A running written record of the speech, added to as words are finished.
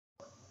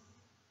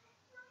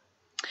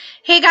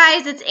Hey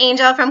guys, it's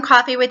Angel from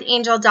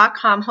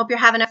coffeewithangel.com. Hope you're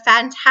having a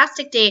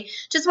fantastic day.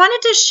 Just wanted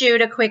to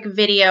shoot a quick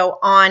video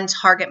on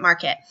target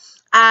market.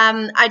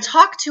 I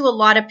talk to a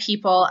lot of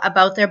people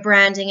about their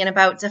branding and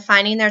about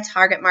defining their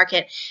target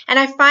market, and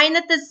I find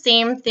that the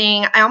same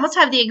thing, I almost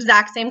have the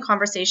exact same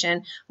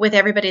conversation with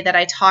everybody that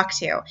I talk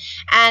to.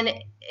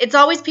 And it's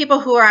always people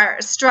who are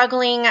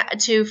struggling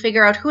to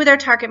figure out who their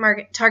target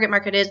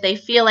market is. They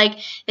feel like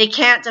they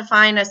can't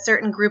define a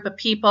certain group of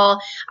people.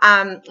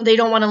 They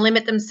don't want to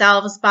limit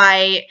themselves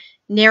by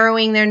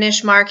narrowing their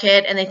niche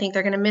market, and they think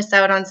they're going to miss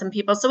out on some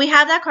people. So we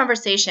have that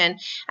conversation.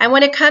 And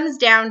when it comes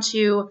down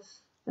to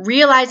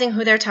realizing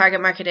who their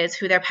target market is,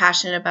 who they're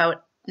passionate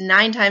about,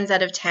 9 times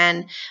out of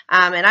 10,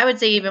 and I would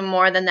say even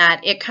more than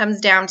that, it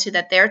comes down to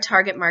that their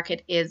target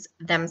market is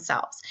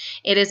themselves.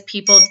 It is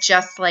people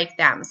just like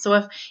them.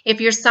 So if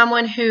you're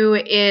someone who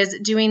is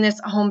doing this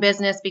home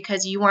business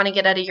because you want to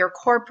get out of your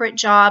corporate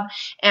job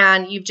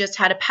and you've just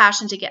had a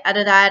passion to get out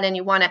of that and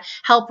you want to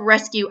help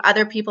rescue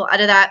other people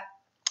out of that,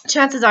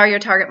 chances are your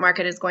target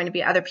market is going to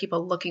be other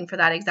people looking for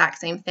that exact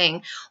same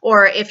thing.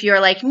 Or if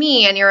you're like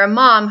me and you're a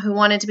mom who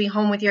wanted to be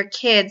home with your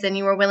kids and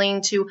you were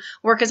willing to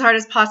work as hard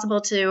as possible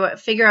to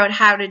figure out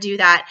how to do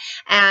that,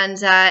 and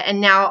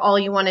now all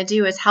you want to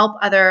do is help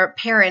other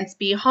parents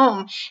be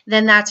home,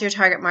 then that's your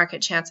target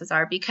market, chances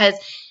are, because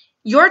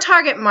your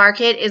target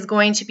market is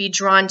going to be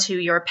drawn to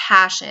your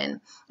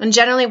passion. And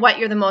generally what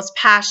you're the most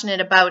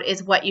passionate about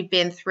is what you've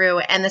been through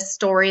and the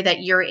story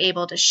that you're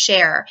able to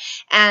share.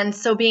 And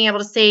so being able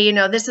to say, you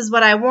know, this is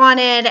what I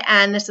wanted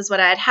and this is what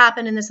had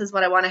happened and this is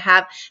what I want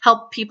to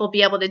help people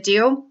be able to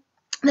do,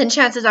 then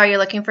chances are you're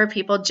looking for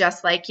people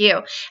just like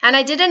you. And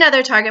I did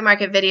another target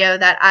market video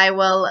that I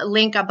will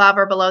link above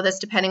or below this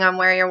depending on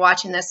where you're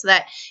watching this, so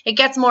that it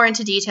gets more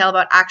into detail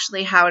about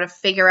actually how to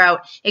figure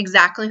out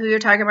exactly who your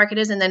target market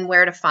is and then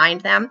where to find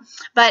them.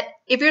 But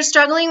if you're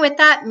struggling with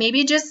that,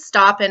 maybe just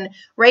stop and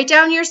write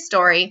down your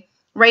story.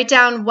 Write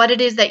down what it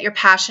is that you're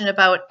passionate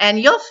about, and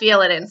you'll feel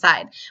it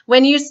inside.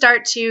 When you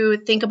start to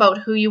think about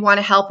who you want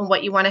to help and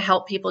what you want to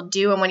help people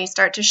do, and when you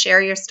start to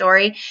share your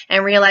story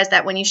and realize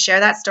that when you share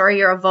that story,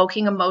 you're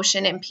evoking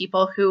emotion in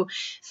people who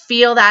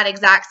feel that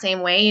exact same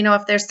way. You know,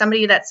 if there's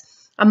somebody that's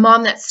a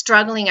mom that's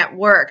struggling at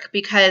work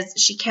because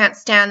she can't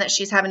stand that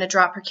she's having to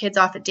drop her kids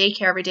off at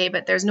daycare every day,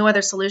 but there's no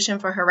other solution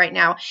for her right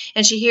now,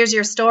 and she hears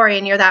your story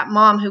and you're that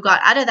mom who got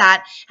out of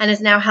that and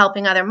is now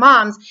helping other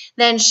moms,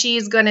 then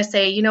she's going to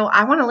say, you know,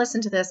 I want to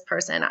listen to this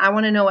person. I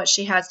want to know what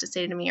she has to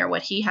say to me or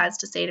what he has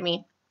to say to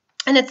me.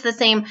 And it's the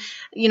same,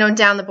 you know,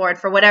 down the board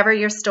for whatever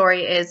your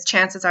story is.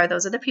 Chances are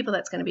those are the people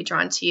that's going to be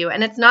drawn to you.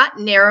 And it's not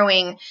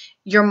narrowing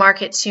your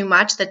market too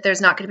much that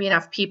there's not going to be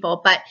enough people,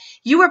 but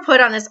you were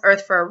put on this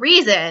earth for a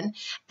reason.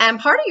 And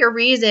part of your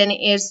reason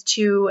is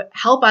to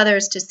help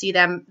others to see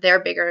them, their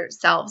bigger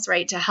selves,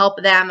 right? To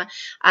help them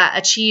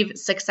achieve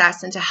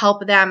success and to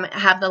help them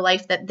have the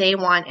life that they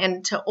want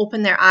and to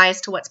open their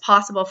eyes to what's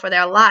possible for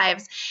their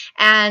lives.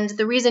 And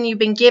the reason you've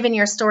been given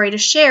your story to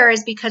share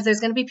is because there's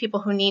going to be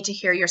people who need to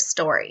hear your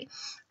story.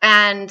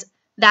 And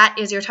that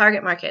is your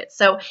target market.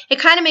 So it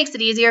kind of makes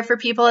it easier for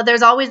people.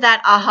 There's always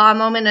that aha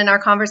moment in our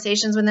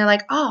conversations when they're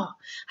like, oh,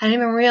 I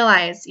didn't even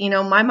realize, you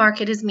know, my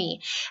market is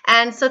me.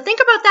 And so think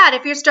about that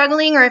if you're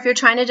struggling or if you're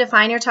trying to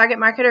define your target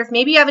market, or if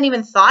maybe you haven't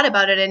even thought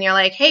about it and you're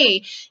like,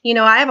 hey, you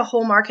know, I have a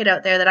whole market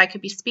out there that I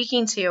could be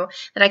speaking to,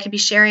 that I could be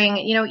sharing,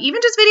 you know, even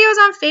just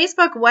videos on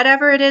Facebook,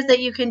 whatever it is that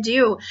you can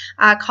do,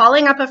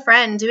 calling up a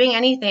friend, doing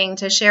anything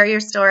to share your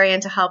story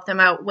and to help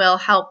them out will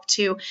help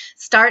to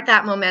start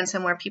that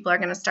momentum where people are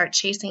going to start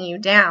chasing you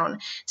down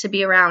to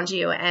be around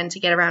you and to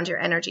get around your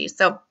energy.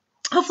 So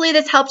hopefully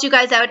this helped you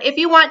guys out. If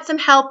you want some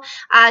help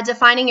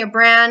defining your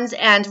brand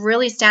and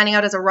really standing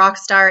out as a rock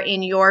star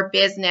in your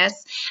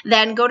business,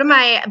 then go to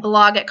my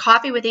blog at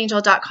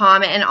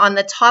coffeewithangel.com, and on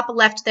the top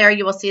left there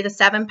you will see the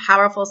 7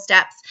 powerful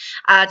steps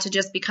to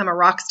just become a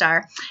rock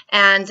star.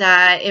 And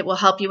it will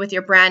help you with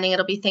your branding.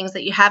 It'll be things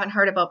that you haven't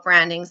heard about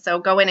branding. So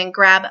go in and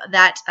grab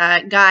that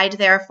guide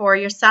there for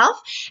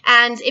yourself.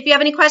 And if you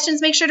have any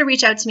questions, make sure to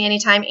reach out to me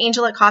anytime,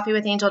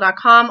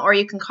 angel@coffeewithangel.com, or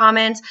you can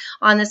comment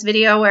on this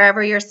video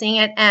wherever you're seeing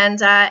it,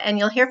 and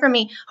you'll hear from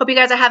me. Hope you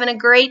guys are having a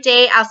great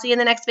day. I'll see you in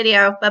the next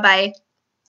video. Bye-bye.